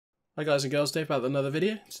Hi guys and girls, Dave back with another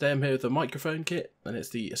video. Today I'm here with a microphone kit and it's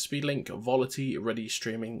the Speedlink Volity Ready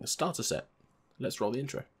Streaming Starter Set. Let's roll the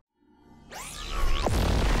intro.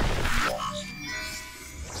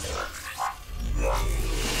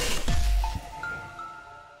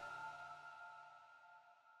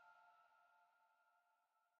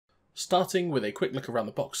 Starting with a quick look around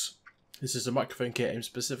the box. This is a microphone kit aimed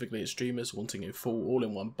specifically at streamers wanting a full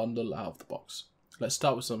all-in-one bundle out of the box. Let's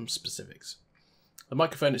start with some specifics. The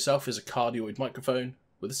microphone itself is a cardioid microphone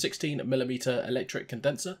with a 16mm electric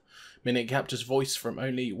condenser, meaning it captures voice from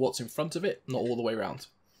only what's in front of it, not all the way around.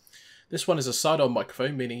 This one is a side-on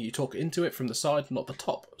microphone, meaning you talk into it from the side, not the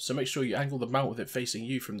top, so make sure you angle the mount with it facing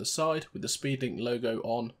you from the side with the Speedlink logo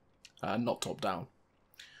on, not top down.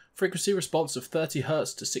 Frequency response of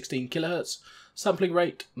 30Hz to 16kHz, sampling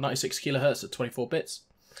rate 96kHz at 24 bits.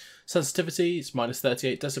 Sensitivity is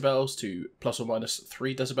 -38dB to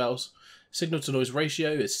 ±3 dB. Signal to noise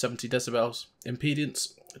ratio is 70 dB.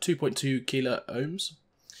 Impedance 2.2 kilo ohms.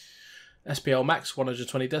 SPL max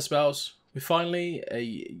 120 dB. Finally,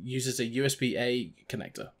 uses a USB-A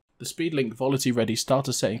connector. The Speedlink Volity Ready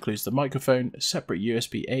starter set includes the microphone, a separate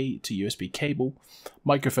USB-A to USB cable,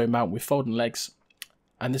 microphone mount with folding legs,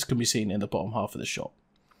 and this can be seen in the bottom half of the shot.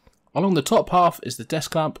 Along the top half is the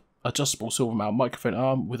desk clamp, adjustable silver mount microphone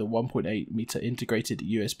arm with a 1.8 m integrated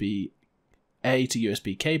USB-A to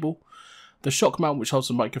USB cable, the shock mount which holds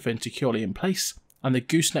the microphone securely in place, and the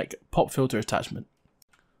gooseneck pop filter attachment.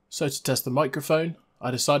 So to test the microphone, I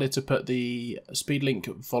decided to put the Speedlink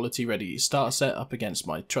Volity Ready starter set up against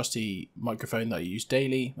my trusty microphone that I use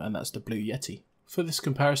daily, and that's the Blue Yeti. For this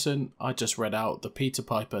comparison, I just read out the Peter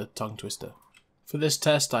Piper tongue twister. For this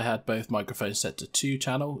test, I had both microphones set to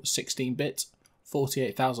 2-channel, 16-bit,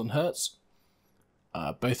 48,000Hz,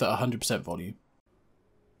 both at 100% volume.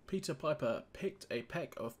 Peter Piper picked a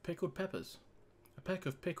peck of pickled peppers. A peck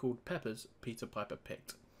of pickled peppers Peter Piper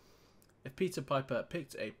picked. If Peter Piper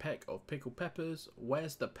picked a peck of pickled peppers,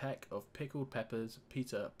 where's the peck of pickled peppers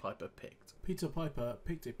Peter Piper picked? Peter Piper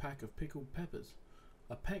picked a pack of pickled peppers.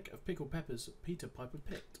 A peck of pickled peppers Peter Piper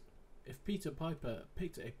picked. If Peter Piper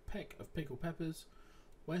picked a peck of pickled peppers,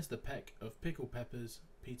 where's the peck of pickled peppers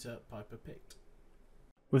Peter Piper picked?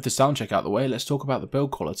 With the sound check out the way, let's talk about the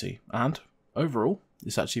build quality, and overall,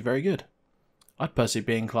 it's actually very good. I'd personally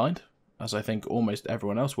be inclined, as I think almost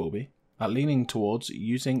everyone else will be, at leaning towards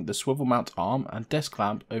using the swivel mount arm and desk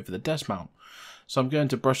clamp over the desk mount, so I'm going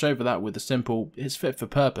to brush over that with a simple, it's fit for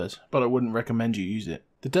purpose, but I wouldn't recommend you use it.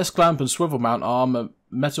 The desk clamp and swivel mount arm are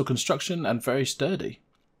metal construction and very sturdy,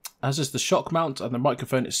 as is the shock mount and the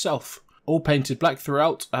microphone itself. All painted black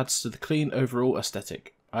throughout adds to the clean overall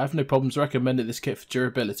aesthetic. I have no problems recommending this kit for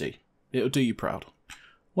durability. It'll do you proud.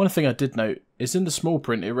 One thing I did note is in the small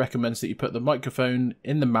print it recommends that you put the microphone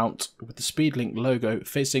in the mount with the Speedlink logo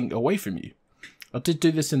facing away from you. I did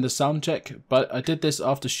do this in the sound check, but I did this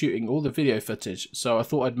after shooting all the video footage, so I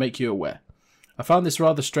thought I'd make you aware. I found this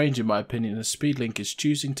rather strange in my opinion, as Speedlink is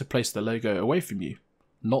choosing to place the logo away from you,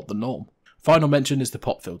 not the norm. Final mention is the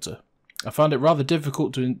pop filter. I found it rather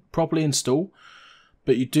difficult to properly install,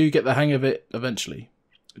 but you do get the hang of it eventually.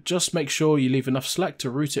 Just make sure you leave enough slack to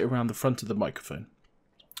route it around the front of the microphone.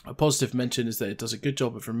 A positive mention is that it does a good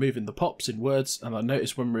job of removing the pops in words, and I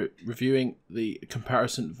noticed when reviewing the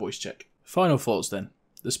comparison voice check. Final thoughts then.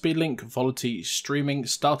 The Speedlink Volity Streaming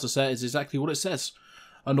Starter Set is exactly what it says.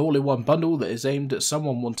 An all-in-one bundle that is aimed at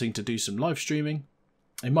someone wanting to do some live streaming.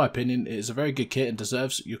 In my opinion, it is a very good kit and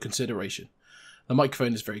deserves your consideration. The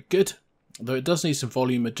microphone is very good, though it does need some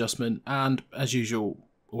volume adjustment, and, as usual,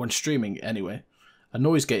 when streaming anyway, a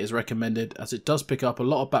noise gate is recommended as it does pick up a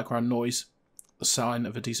lot of background noise, a sign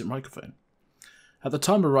of a decent microphone. At the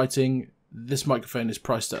time of writing, this microphone is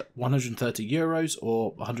priced at €130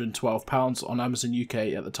 or £112 on Amazon UK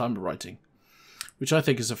at the time of writing, which I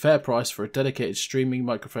think is a fair price for a dedicated streaming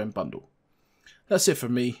microphone bundle. That's it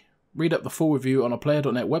from me. Read up the full review on our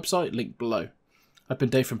Player.net website, linked below. I've been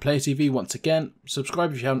Dave from Player TV once again.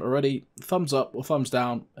 Subscribe if you haven't already, thumbs up or thumbs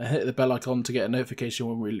down, and hit the bell icon to get a notification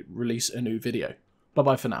when we release a new video. Bye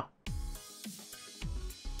bye for now.